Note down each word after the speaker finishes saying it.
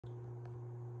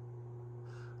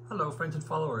Hello friends and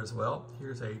followers. Well,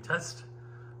 here's a test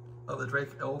of the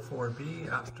Drake L4B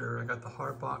after I got the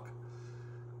hardbox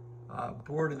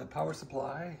board in the power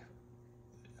supply.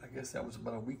 I guess that was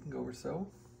about a week ago or so.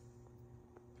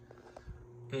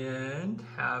 And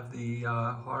have the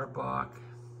hardbox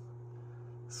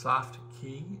soft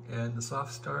key and the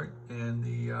soft start and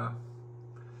the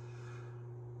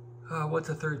what's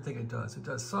the third thing it does? It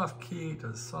does soft key, it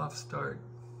does soft start.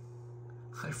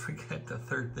 I forget the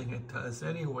third thing it does.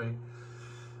 Anyway,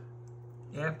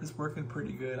 amp is working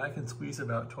pretty good. I can squeeze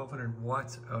about 1200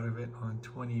 watts out of it on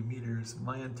 20 meters.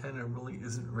 My antenna really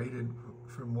isn't rated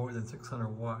for more than 600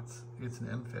 watts. It's an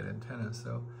MFET antenna,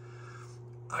 so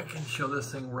I can show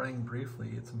this thing running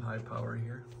briefly. It's some high power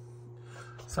here.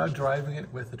 So I'm driving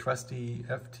it with the trusty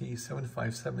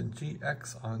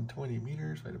FT-757GX on 20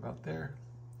 meters, right about there.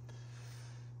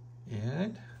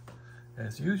 And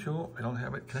as usual, I don't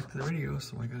have it connected to the radio,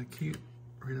 so I gotta keep it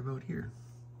right about here.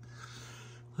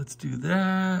 Let's do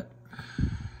that.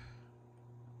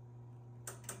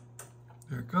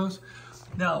 There it goes.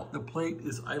 Now, the plate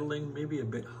is idling maybe a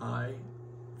bit high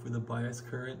for the bias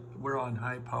current. We're on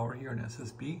high power here on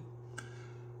SSB.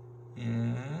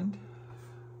 And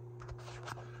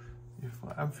if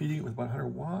I'm feeding it with 100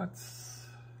 watts.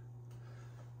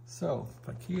 So, if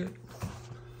I key it,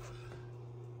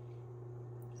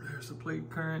 there's the plate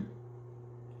current,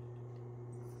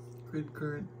 grid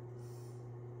current.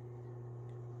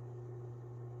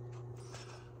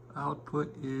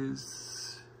 Output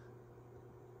is,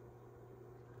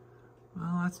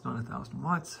 well, that's not 1,000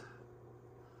 watts.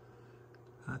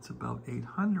 That's about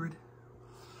 800.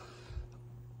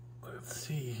 Let's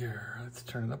see here. Let's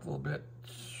turn it up a little bit.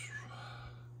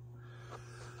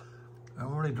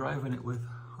 I'm already driving it with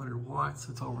 100 watts.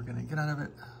 That's all we're going to get out of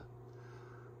it.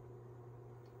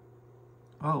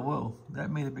 Oh, whoa, that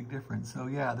made a big difference. So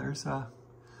yeah, there's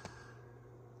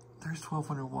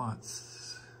 1,200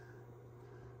 watts.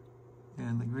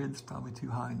 And the grid's probably too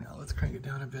high now. Let's crank it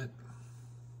down a bit.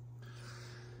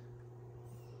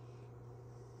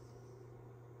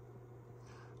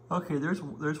 Okay, there's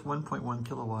 1.1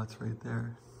 kilowatts right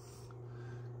there.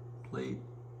 Plate.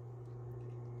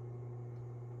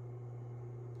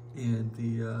 And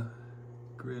the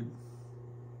grid.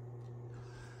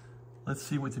 Let's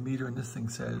see what the meter in this thing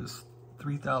says.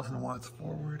 3,000 watts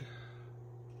forward.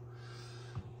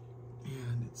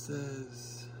 And it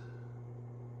says,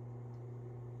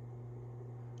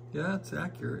 yeah, it's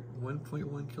accurate.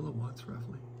 1.1 kilowatts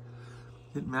roughly.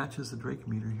 It matches the Drake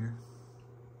meter here.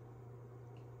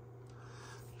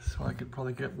 So I could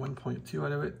probably get 1.2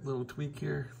 out of it. Little tweak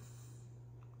here.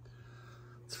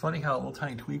 It's funny how a little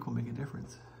tiny tweak will make a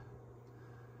difference.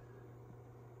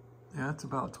 Yeah, that's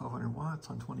about 1,200 watts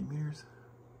on 20 meters.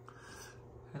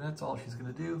 And that's all she's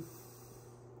gonna do.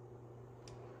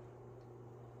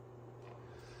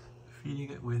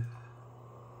 Feeding it with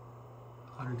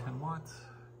 110 watts.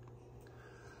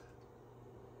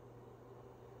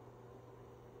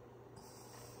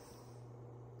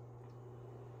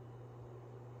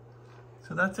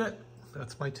 So that's it.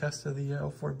 That's my test of the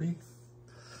L4B.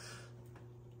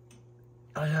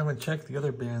 I haven't checked the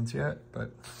other bands yet,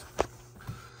 but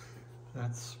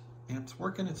that's amp's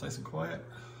working. It's nice and quiet.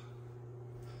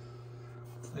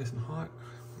 It's nice and hot.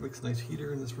 Makes a nice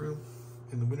heater in this room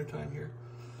in the wintertime here.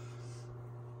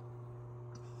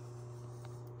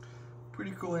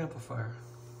 Pretty cool amplifier.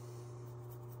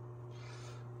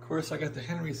 Of course, I got the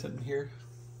Henry sitting here.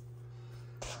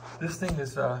 This thing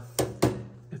is,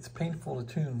 it's painful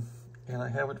to tune, and I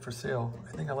have it for sale.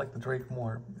 I think I like the Drake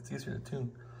more. It's easier to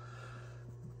tune.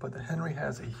 But the Henry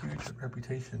has a huge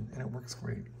reputation, and it works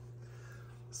great.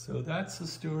 So that's the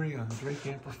story on the Drake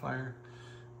amplifier.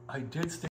 I did stick